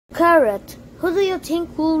Carrot, who do you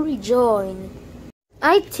think will rejoin?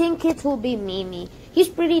 I think it will be Mimi. He's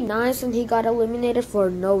pretty nice and he got eliminated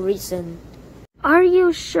for no reason. Are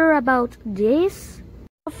you sure about this?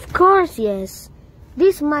 Of course, yes.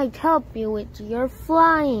 This might help you with your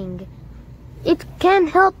flying. It can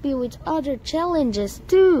help you with other challenges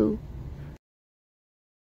too.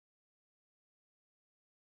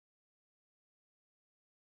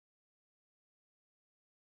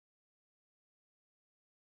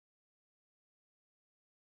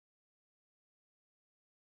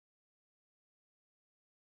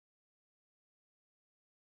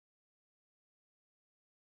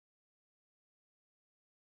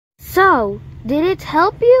 So, did it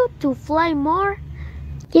help you to fly more?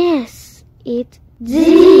 Yes, it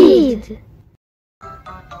did.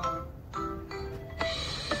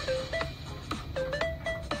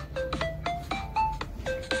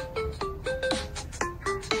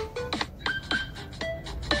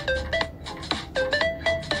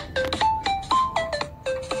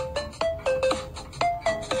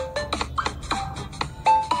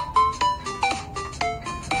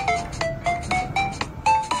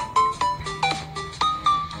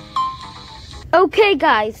 Okay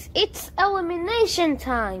guys, it's elimination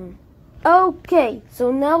time. Okay,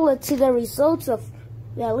 so now let's see the results of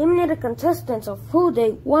the eliminated contestants of who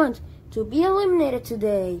they want to be eliminated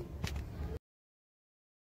today.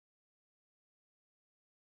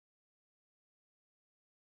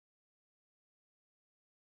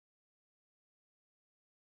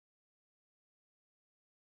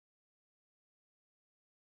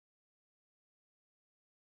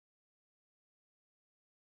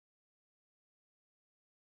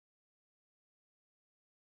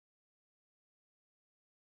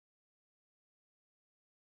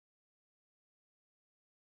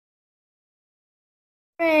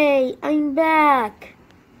 Hey, I'm back.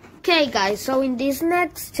 Okay guys, so in this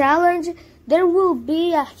next challenge, there will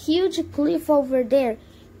be a huge cliff over there.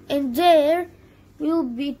 And there will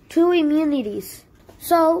be 2 immunities.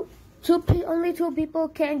 So, only 2 people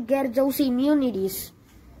can get those immunities.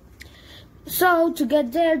 So, to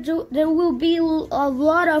get there, there will be a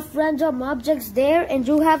lot of random objects there. And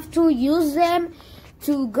you have to use them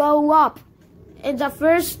to go up. And the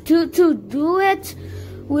first 2 to do it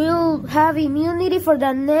will have immunity for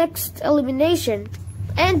the next elimination.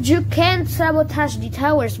 And you can't sabotage the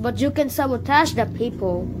towers, but you can sabotage the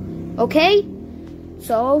people. Okay?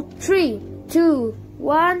 So, 3, 2,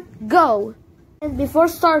 1, go! And before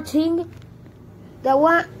starting,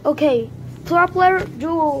 top player,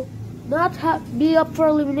 you will not be up for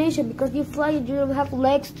elimination because you fly and you don't have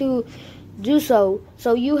legs to do so.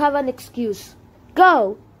 So you have an excuse.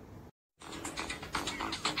 Go!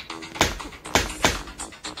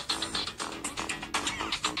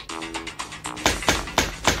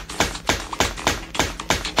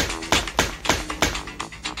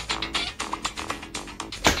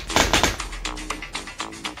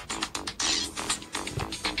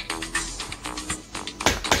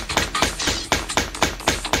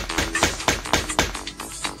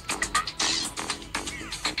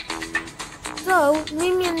 So,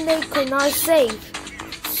 Mimi and Nathan are safe.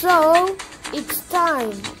 So, it's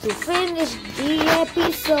time to finish the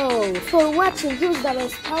episode. For watching Who's the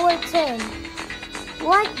Best Power 10,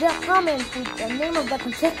 like the comment with the name of the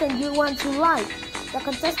contestant you want to like. The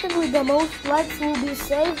contestant with the most likes will be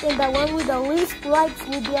saved and the one with the least likes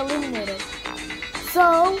will be eliminated.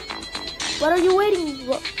 So, what are you waiting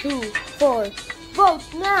for? Vote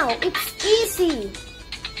now! It's easy!